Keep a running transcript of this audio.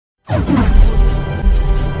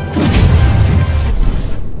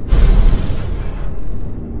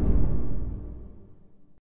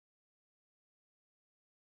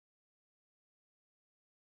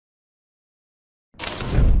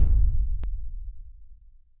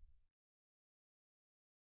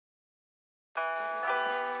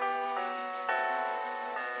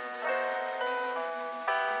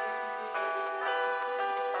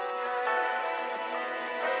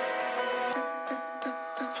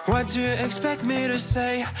What do you expect me to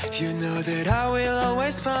say? You know that I will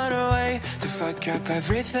always find a way to fuck up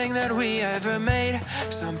everything that we ever made.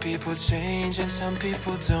 Some people change and some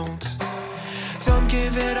people don't. Don't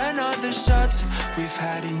give it another shot. We've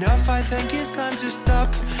had enough, I think it's time to stop.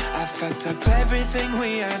 I fucked up everything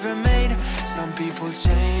we ever made. Some people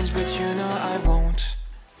change, but you know I won't.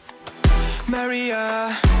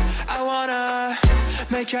 Maria, I wanna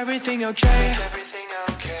make everything okay.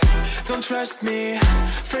 Don't trust me,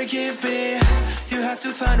 forgive me, you have to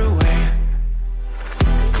find a way.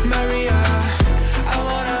 Maria, I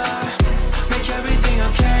wanna make everything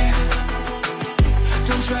okay.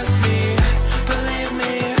 Don't trust me, believe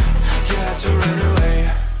me, you have to run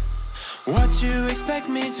away. What you expect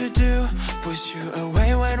me to do? Push you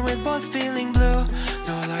away when we're both feeling blue.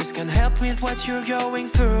 No lies can help with what you're going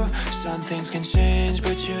through. Some things can change,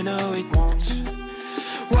 but you know it won't.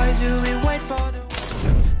 Why do we wait for the...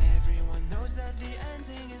 Everyone knows that the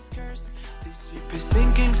ending is cursed. This ship is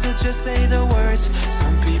sinking, so just say the words.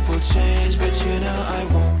 Some people change, but you know I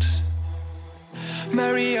won't.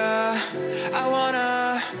 Maria, I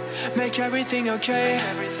wanna make everything okay.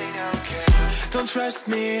 Don't trust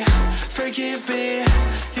me, forgive me,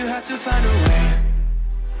 you have to find a way.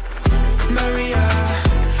 Maria,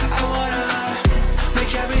 I wanna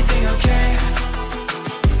make everything okay.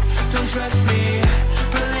 Don't trust me,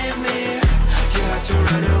 believe me, you have to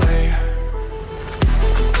run away.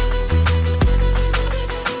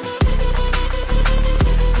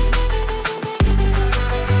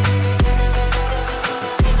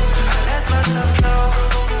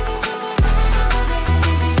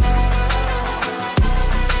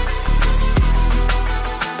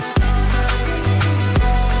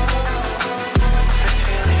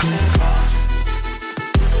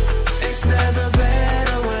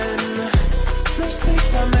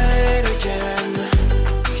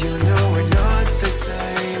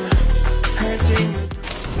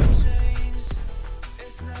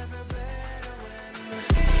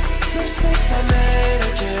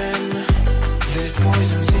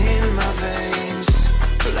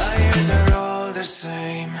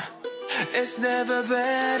 It's never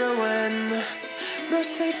better when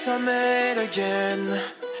mistakes are made again.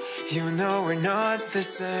 You know we're not the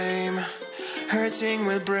same. Hurting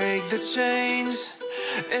will break the chains.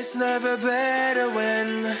 It's never better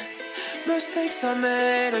when mistakes are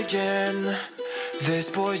made again. There's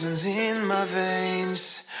poisons in my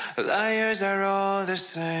veins. Liars are all the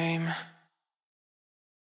same.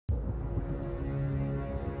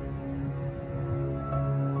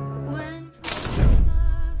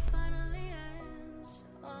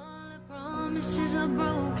 Promises are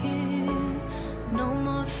broken.